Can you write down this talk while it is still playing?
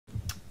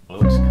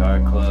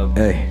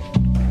Hey,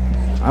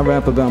 I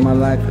rap about my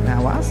life and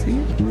how I see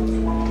it.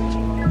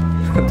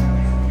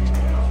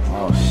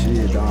 Oh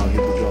shit, dog,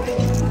 here we go.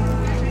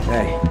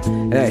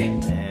 Hey.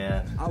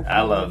 Man,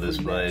 I love this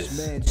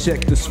place.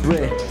 Check the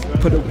spread,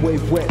 put away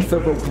wet,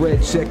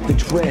 thoroughbred, check the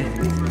dread.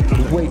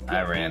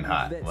 I ran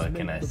hot, what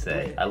can I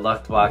say? I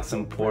luck blocked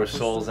some poor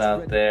souls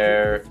out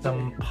there.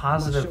 Some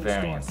positive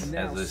variance,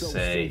 as they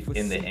say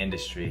in the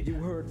industry.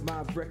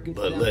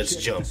 But let's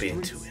jump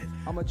into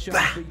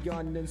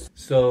it.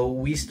 So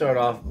we start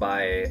off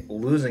by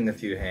losing a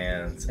few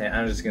hands, and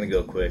I'm just gonna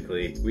go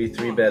quickly. We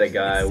 3-bet a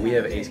guy, we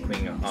have ace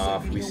queen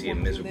off, we see a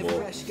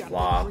miserable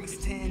flop.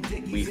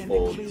 We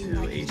fold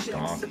to a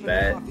donk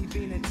bet.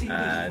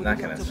 Not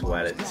gonna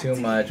sweat it too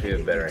much, we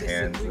have better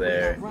hands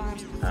there.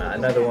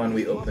 Another one,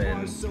 we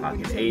open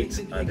pocket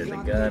 8 under the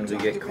gun. We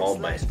get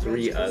called by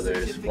 3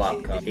 others.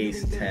 Flop comes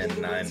ace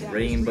 10 9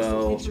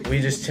 rainbow. We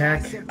just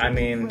check. I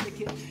mean,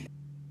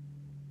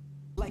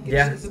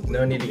 yeah,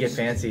 no need to get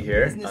fancy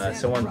here.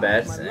 Someone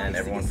bets and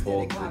everyone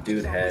folds. The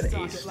dude had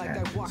ace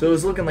 10. So it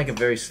was looking like a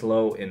very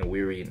slow and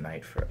weary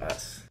night for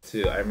us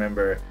too. I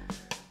remember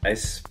I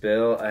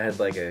had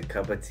like a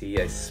cup of tea,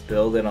 I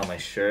spilled it on my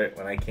shirt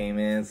when I came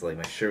in, so like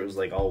my shirt was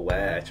like all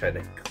wet. I tried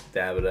to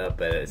dab it up,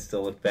 but it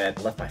still looked bad.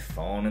 I left my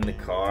phone in the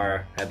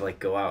car, I had to like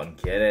go out and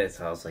get it,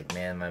 so I was like,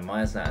 man, my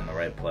mind's not in the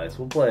right place.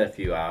 We'll play a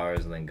few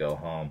hours and then go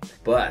home.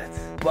 But,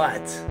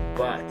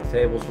 the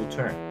tables will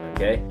turn,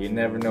 okay? You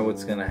never know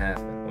what's gonna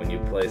happen when you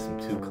play some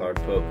 2-card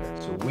poker.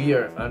 So we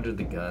are under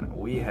the gun.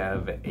 We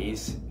have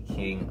ace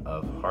king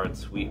of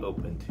hearts. We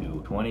open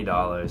to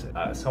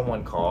 $20.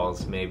 Someone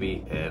calls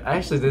maybe, and I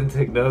actually didn't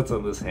take notes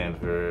on this hand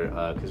for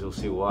because you'll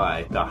see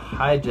why. The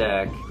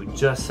hijack, who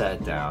just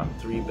sat down,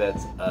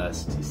 3-bets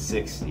us to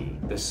 60.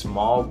 The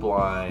small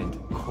blind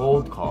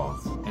cold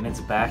calls, and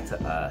it's back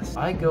to us.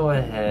 I go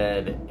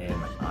ahead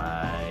and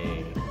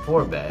I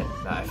 4-bet.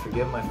 Now I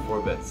forget my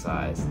 4-bet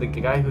size. The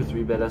guy who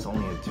 3-bet us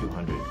only had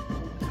 200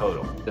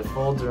 total. The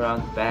folds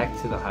around back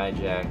to the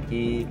hijack.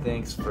 He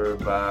thinks for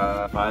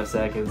about 5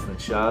 seconds, then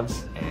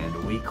shoves,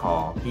 and we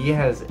call. He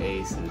has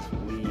aces.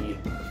 We,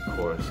 of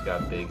course,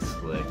 got big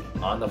slick.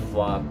 On the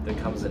flop, there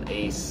comes an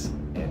ace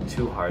and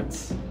 2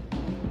 hearts.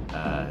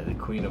 The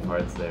queen of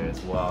hearts there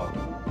as well.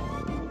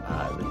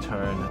 The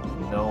turn,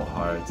 no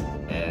hearts,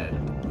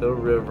 and the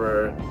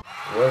river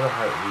was a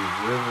heart. We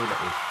rivered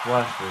a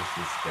flush versus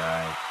this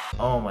guy.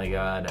 Oh my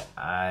god,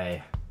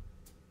 I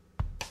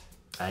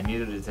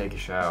needed to take a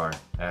shower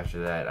after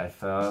that. I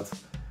felt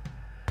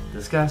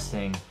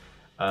disgusting.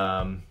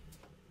 And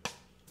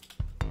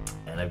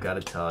I've got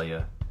to tell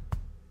you,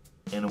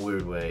 in a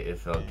weird way, it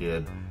felt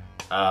good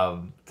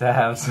to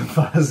have some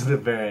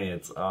positive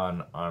variance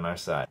on our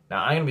side.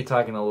 Now, I'm going to be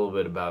talking a little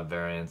bit about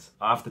variance.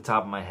 Off the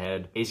top of my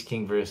head, ace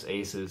king versus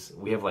aces,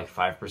 we have like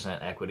 5%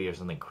 equity or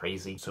something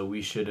crazy. So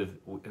we should have,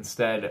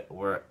 instead,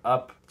 we're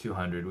up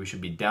 200. We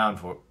should be down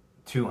for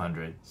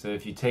 200. So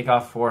if you take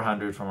off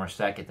 400 from our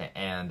stack at the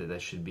end,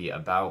 that should be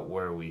about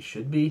where we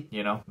should be,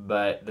 you know?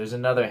 But there's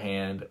another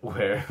hand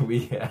where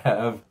we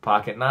have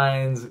pocket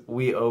 9s,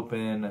 we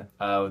open,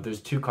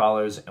 there's 2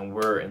 callers, and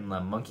we're in the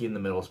monkey in the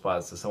middle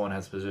spot, so someone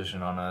has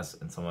position on us,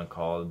 and someone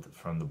called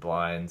from the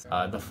blinds.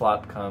 The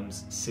flop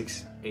comes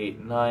 6,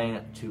 8,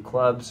 9, 2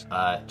 clubs,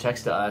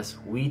 checks to us,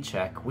 we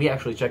check. We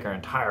actually check our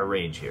entire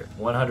range here,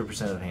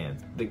 100% of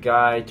hands. The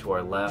guy to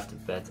our left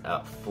bets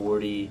out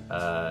 40,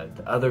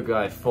 the other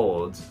guy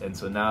folds, and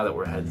so now that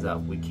we're heads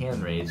up, we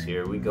can raise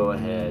here. We go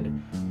ahead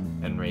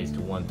and raise to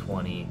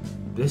 120.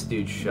 This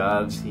dude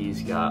shoves,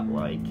 he's got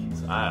like,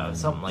 I don't know,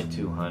 something like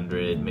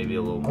 200, maybe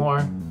a little more,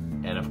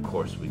 and of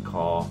course we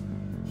call.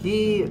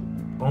 He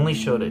only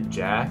showed a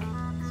jack,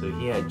 so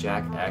he had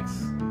jack X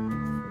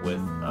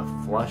with a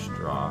flush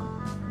draw.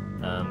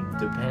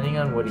 Depending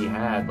on what he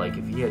had, like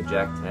if he had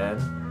jack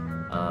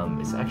 10,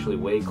 it's actually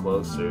way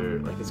closer,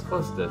 like it's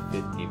close to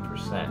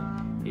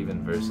 50%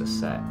 even versus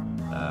set.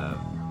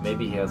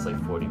 Maybe he has like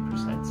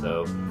 40%,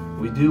 so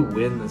we do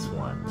win this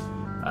one,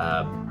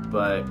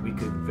 but we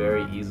could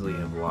very easily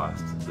have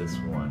lost this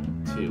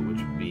one too, which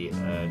would be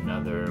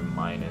another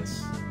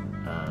minus,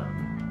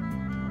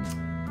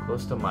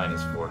 close to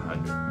minus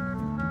 400.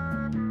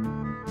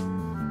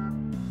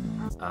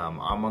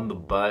 I'm on the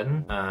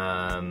button,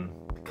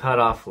 cut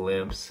off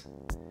limps.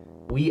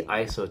 We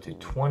ISO to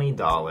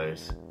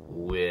 $20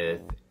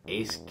 with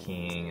ace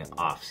king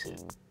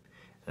offsuit.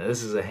 Now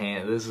this is a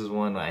hand, this is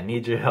one I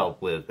need your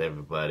help with,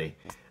 everybody.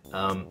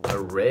 A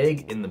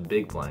reg in the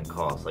big blind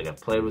calls. Like, I've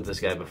played with this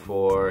guy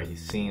before, he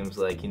seems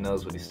like he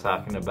knows what he's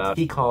talking about.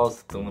 He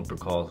calls, the limper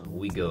calls,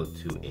 we go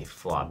to a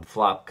flop.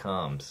 Flop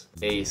comes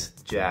ace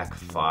jack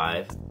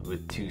 5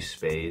 with 2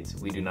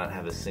 spades. We do not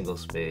have a single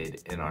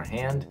spade in our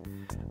hand.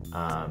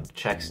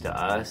 Checks to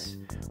us.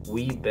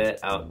 We bet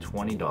out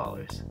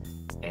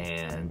 $20.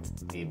 and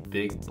the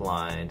big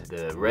blind,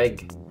 the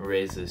reg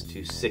raises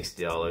to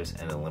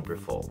 $60 and the limper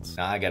folds.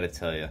 Now I gotta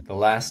tell you, the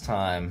last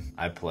time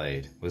I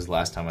played was the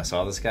last time I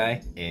saw this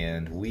guy,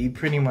 and we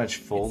pretty much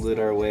folded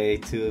our way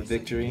to a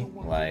victory.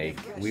 Like,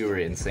 we were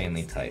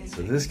insanely tight.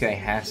 So this guy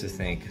has to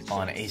think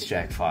on ace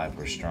jack 5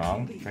 we're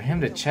strong. For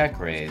him to check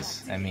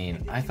raise, I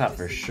mean, I thought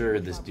for sure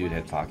this dude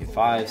had pocket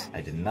 5s.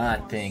 I did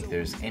not think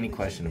there's any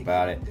question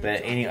about it.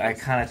 But anyway, I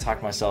kind of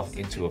talked myself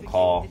into a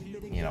call.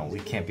 You know, we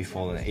can't be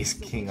folding ace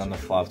king on the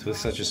flop with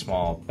such a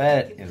small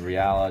bet in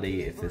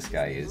reality if this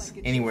guy is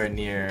anywhere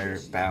near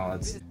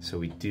balanced. So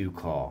we do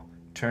call.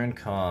 Turn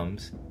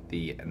comes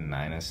the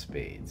 9 of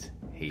spades.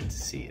 Hate to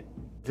see it.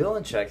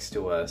 Villain checks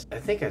to us. I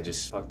think I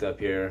just fucked up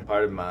here.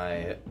 Pardon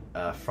my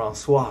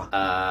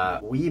Francois.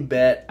 We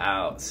bet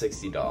out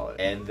 $60.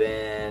 And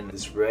then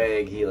this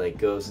reg, he like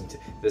goes into,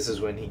 this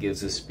is when he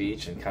gives his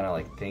speech and kind of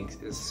like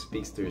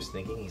speaks through his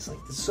thinking. He's like,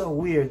 this is so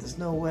weird, there's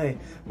no way,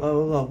 blah,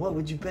 blah, blah. What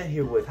would you bet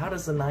here with? How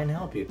does the 9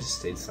 help you? Just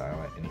stayed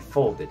silent and he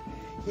folded.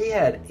 He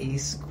had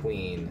ace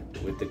queen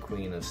with the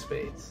queen of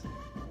spades.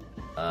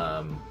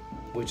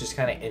 Which is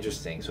kind of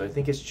interesting. So I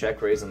think his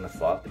check raise on the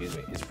flop, excuse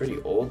me, is pretty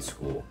old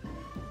school.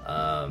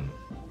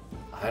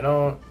 I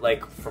don't,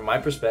 like, from my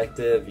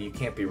perspective, you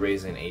can't be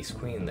raising ace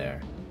queen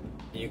there.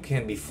 You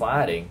can be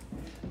flatting,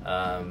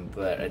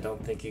 but I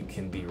don't think you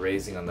can be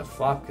raising on the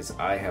flop because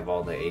I have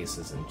all the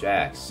aces and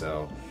jacks.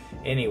 So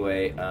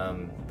anyway,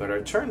 but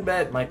our turn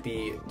bet might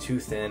be too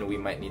thin. We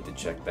might need to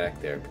check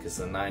back there because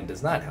the 9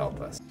 does not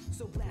help us.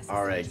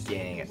 Alright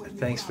gang,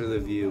 thanks for the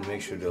view.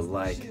 Make sure to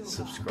like,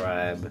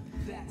 subscribe,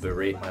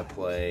 berate my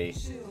play,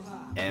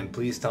 and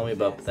please tell me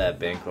about that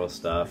bankroll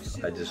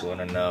stuff. I just want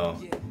to know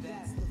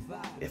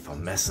if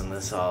I'm messing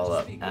this all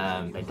up.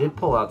 I did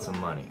pull out some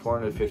money,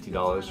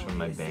 $450 from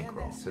my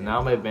bankroll. So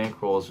now my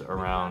bankroll's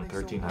around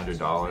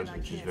 $1,300,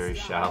 which is very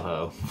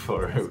shallow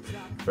for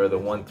the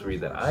 1-3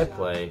 that I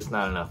play. It's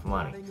not enough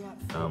money.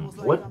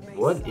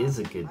 What is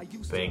a good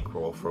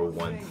bankroll for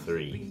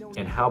 1-3?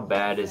 And how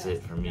bad is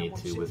it for me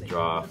to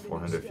withdraw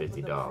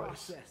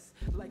 $450?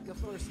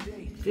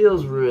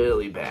 Feels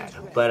really bad,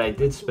 but I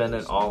did spend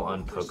it all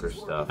on poker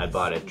stuff. I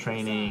bought a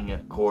training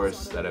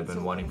course that I've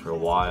been wanting for a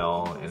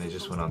while and it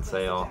just went on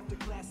sale.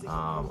 A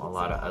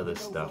lot of other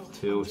stuff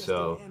too,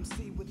 so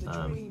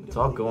it's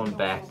all going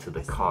back to the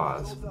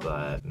cause,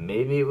 but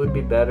maybe it would be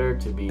better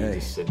to be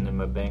just sitting in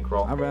my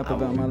bankroll. I will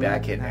be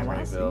back at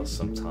Emeryville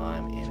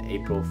sometime in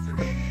April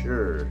for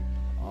sure.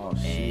 Oh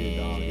shit,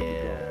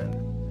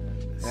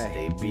 and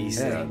stay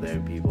beast out there,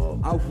 people.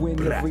 I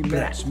win every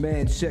match,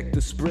 man, check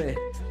the spread.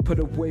 Put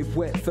away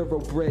wet,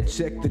 thoroughbred,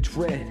 check the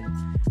tread.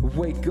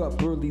 Wake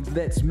up early,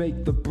 let's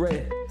make the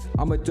bread.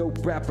 I'm a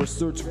dope rapper,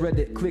 search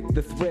Reddit, click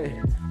the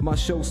thread. My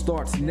show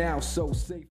starts now, so safe.